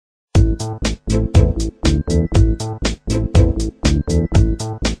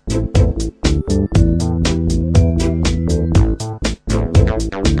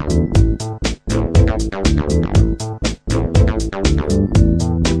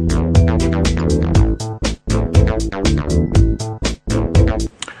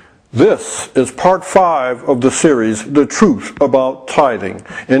This is part 5 of the series, The Truth About Tithing.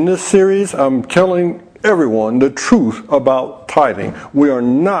 In this series, I'm telling everyone the truth about tithing. We are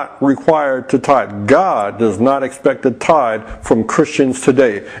not required to tithe. God does not expect a tithe from Christians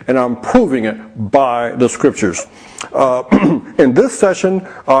today, and I'm proving it by the scriptures. In this session,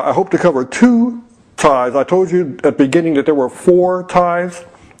 I hope to cover 2 tithes. I told you at the beginning that there were 4 tithes.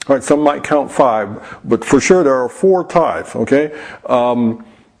 All right, some might count 5, but for sure there are 4 tithes, okay?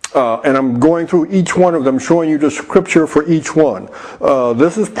 And I'm going through each one of them, showing you the scripture for each one.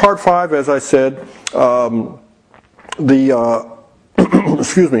 This is part 5, as I said.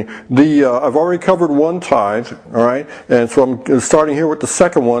 Excuse me. I've already covered 1 tithe, all right? And so I'm starting here with the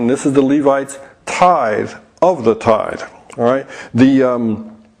second one. This is the Levite's tithe of the tithe, all right? The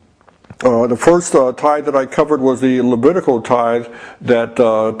first tithe that I covered was the Levitical tithe that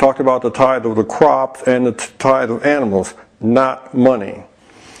talked about the tithe of the crops and the tithe of animals, not money.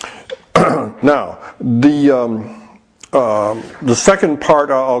 Now, the second part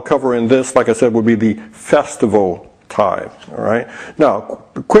I'll cover in this, like I said, would be the festival tithe. All right. Now,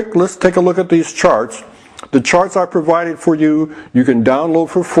 let's take a look at these charts. The charts I provided for you, you can download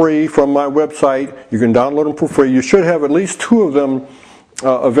for free from my website. You can download them for free. You should have at least 2 of them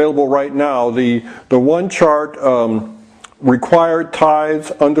available right now. The one chart, required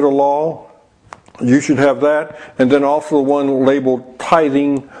tithes under the law. You should have that, and then also the one labeled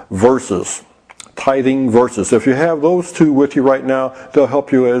tithing verses. Tithing verses. If you have those 2 with you right now, they'll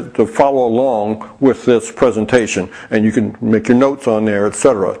help you to follow along with this presentation, and you can make your notes on there,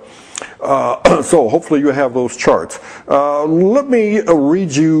 etc. So hopefully you have those charts. Let me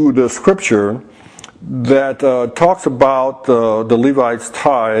read you the scripture that talks about the Levite's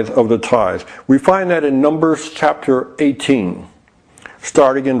tithe of the tithe. We find that in Numbers chapter 18,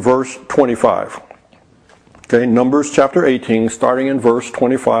 starting in verse 25. Okay, Numbers chapter 18, starting in verse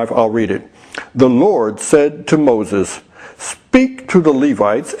 25, I'll read it. The Lord said to Moses, "Speak to the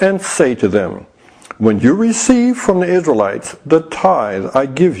Levites and say to them, when you receive from the Israelites the tithe I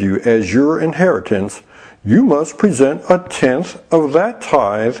give you as your inheritance, you must present 1/10 of that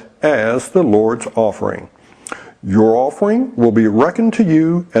tithe as the Lord's offering. Your offering will be reckoned to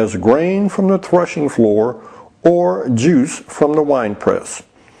you as grain from the threshing floor or juice from the winepress.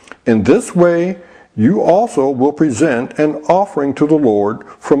 In this way, you also will present an offering to the Lord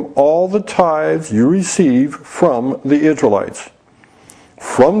from all the tithes you receive from the Israelites.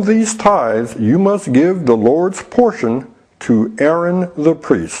 From these tithes you must give the Lord's portion to Aaron the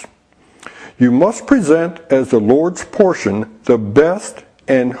priest. You must present as the Lord's portion the best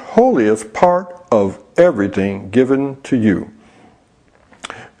and holiest part of everything given to you."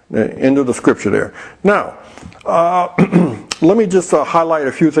 End of the scripture there. Now, let me just highlight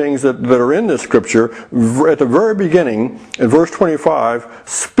a few things that are in this scripture. At the very beginning, in verse 25,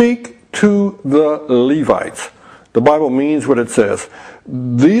 speak to the Levites. The Bible means what it says.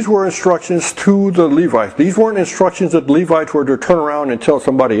 These were instructions to the Levites. These weren't instructions that the Levites were to turn around and tell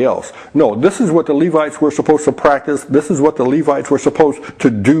somebody else. No, this is what the Levites were supposed to practice. This is what the Levites were supposed to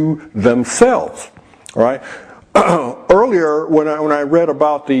do themselves. All right? Earlier, when I read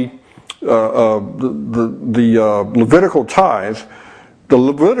about the Levitical tithe, the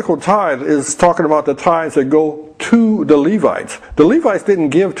Levitical tithe is talking about the tithes that go to the Levites. The Levites didn't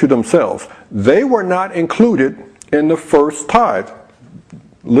give to themselves. They were not included in the first tithe.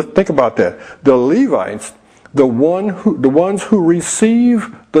 Let's think about that. The Levites, the ones who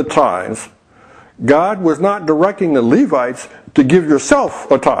receive the tithes, God was not directing the Levites to give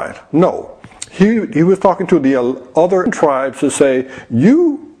yourself a tithe. No. He was talking to the other tribes to say,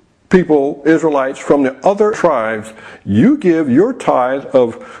 you people, Israelites from the other tribes, you give your tithe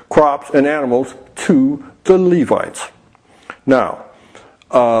of crops and animals to the Levites. Now,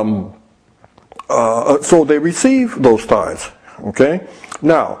 so they receive those tithes. Okay?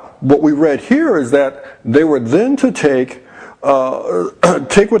 Now, what we read here is that they were then to take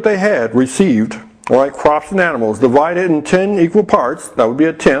what they had received, all right, crops and animals, divide it in 10 equal parts. That would be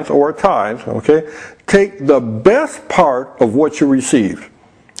 1/10 or a tithe. Okay, take the best part of what you received,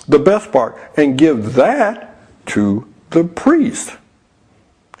 the best part, and give that to the priest.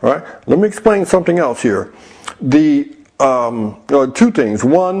 All right. Let me explain something else here. 2 things.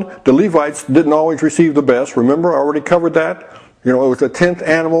 One, the Levites didn't always receive the best. Remember, I already covered that. You know, it was the 10th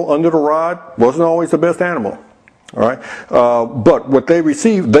animal under the rod. Wasn't always the best animal. All right, but what they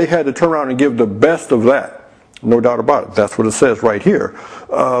received, they had to turn around and give the best of that. No doubt about it. That's what it says right here.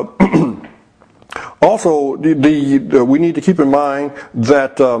 Also, we need to keep in mind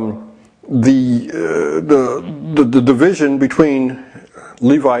that the division between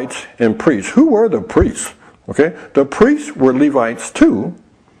Levites and priests. Who were the priests? Okay, the priests were Levites too,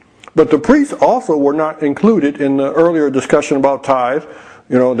 but the priests also were not included in the earlier discussion about tithe.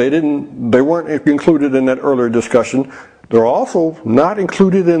 You know, they weren't included in that earlier discussion. They're also not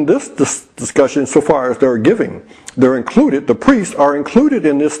included in this discussion so far as their giving. They're included, the priests are included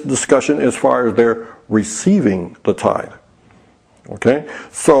in this discussion as far as they're receiving the tithe. Okay,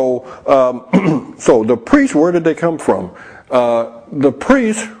 so so the priests, where did they come from? The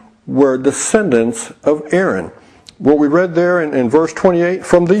priests were descendants of Aaron. What we read there in verse 28,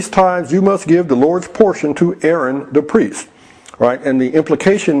 from these tithes you must give the Lord's portion to Aaron the priest. Right, and the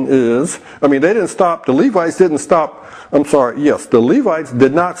implication is, I mean, they didn't stop, the Levites didn't stop, I'm sorry, yes, the Levites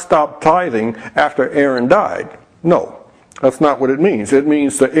did not stop tithing after Aaron died. No, that's not what it means. It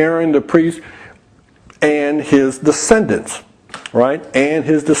means that Aaron the priest and his descendants, right, and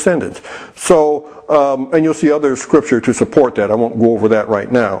his descendants. So, and you'll see other scripture to support that. I won't go over that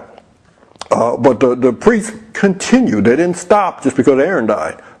right now. But the priests continued. They didn't stop just because Aaron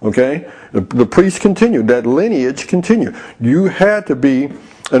died. Okay, the priests continued. That lineage continued. You had to be,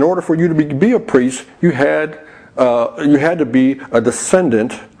 in order for you to be a priest, you had to be a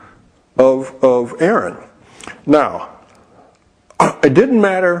descendant of Aaron. Now, it didn't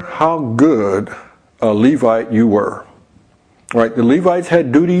matter how good a Levite you were. Right, the Levites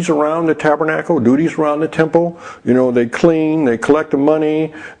had duties around the tabernacle, duties around the temple. You know, they clean, they collect the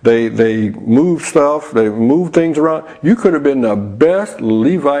money, they move stuff, they move things around. You could have been the best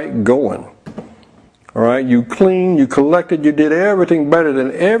Levite going. All right, you cleaned, you collected, you did everything better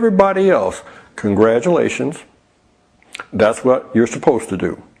than everybody else. Congratulations. That's what you're supposed to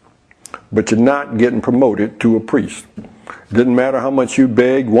do. But you're not getting promoted to a priest. Didn't matter how much you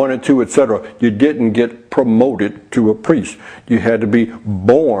begged, wanted to, etc. You didn't get promoted to a priest. You had to be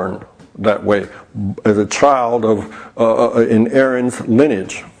born that way as a child of in Aaron's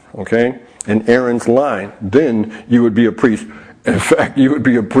lineage, okay, in Aaron's line. Then you would be a priest. In fact, you would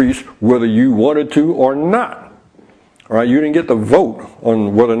be a priest whether you wanted to or not. All right, you didn't get to vote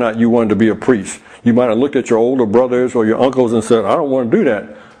on whether or not you wanted to be a priest. You might have looked at your older brothers or your uncles and said, "I don't want to do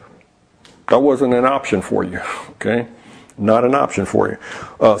that." That wasn't an option for you, okay? Not an option for you.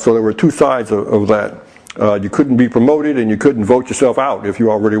 So there were two sides of that. You couldn't be promoted and you couldn't vote yourself out if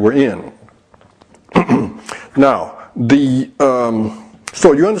you already were in. Now,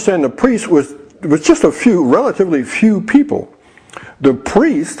 so you understand the priest was just a few, relatively few people. The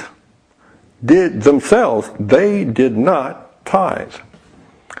priest did themselves, they did not tithe.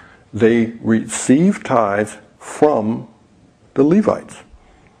 They received tithes from the Levites.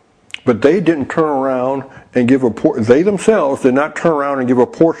 But they didn't turn around and give they themselves did not turn around and give a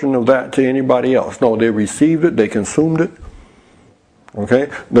portion of that to anybody else. No, they received it, they consumed it. Okay?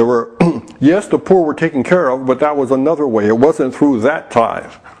 There were, yes, the poor were taken care of, but that was another way. It wasn't through that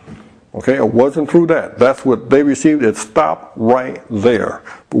tithe. Okay? It wasn't through that. That's what they received. It stopped right there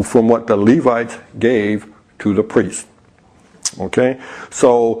from what the Levites gave to the priest. Okay?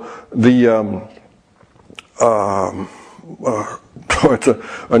 So the it's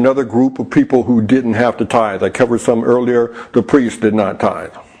another group of people who didn't have to tithe. I covered some earlier. The priests did not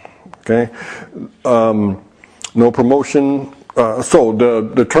tithe. Okay, no promotion. So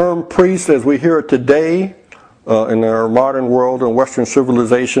the term priest, as we hear it today in our modern world and Western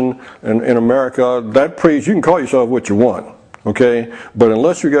civilization and in America, that priest, you can call yourself what you want. Okay, but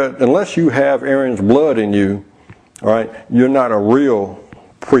unless you have Aaron's blood in you, all right, you're not a real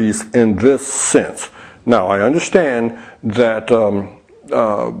priest in this sense. Now, I understand that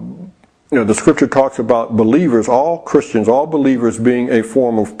the scripture talks about believers, all Christians, all believers being a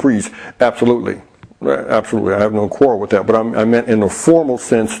form of priest. Absolutely. Absolutely. I have no quarrel with that. But I meant in a formal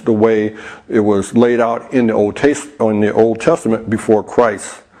sense, the way it was laid out in the Old Testament before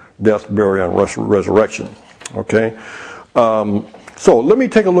Christ's death, burial, and resurrection. Okay? So let me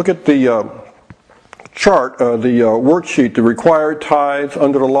take a look at the chart, the worksheet, the required tithes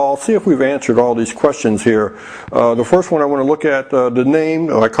under the law. See if we've answered all these questions here. The first one I want to look at, the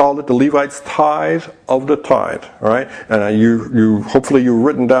name, I called it the Levites' tithe of the tithe. All right, and hopefully you've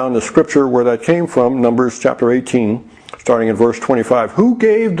written down the scripture where that came from, Numbers chapter 18, starting in verse 25. Who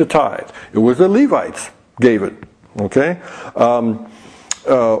gave the tithe? It was the Levites gave it. Okay.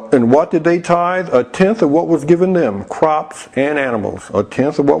 And what did they tithe? A tenth of what was given them, crops and animals. A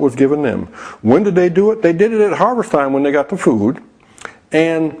tenth of what was given them. When did they do it? They did it at harvest time when they got the food.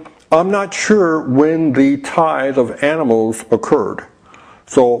 And I'm not sure when the tithe of animals occurred.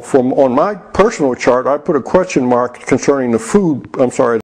 So on my personal chart, I put a question mark concerning the food,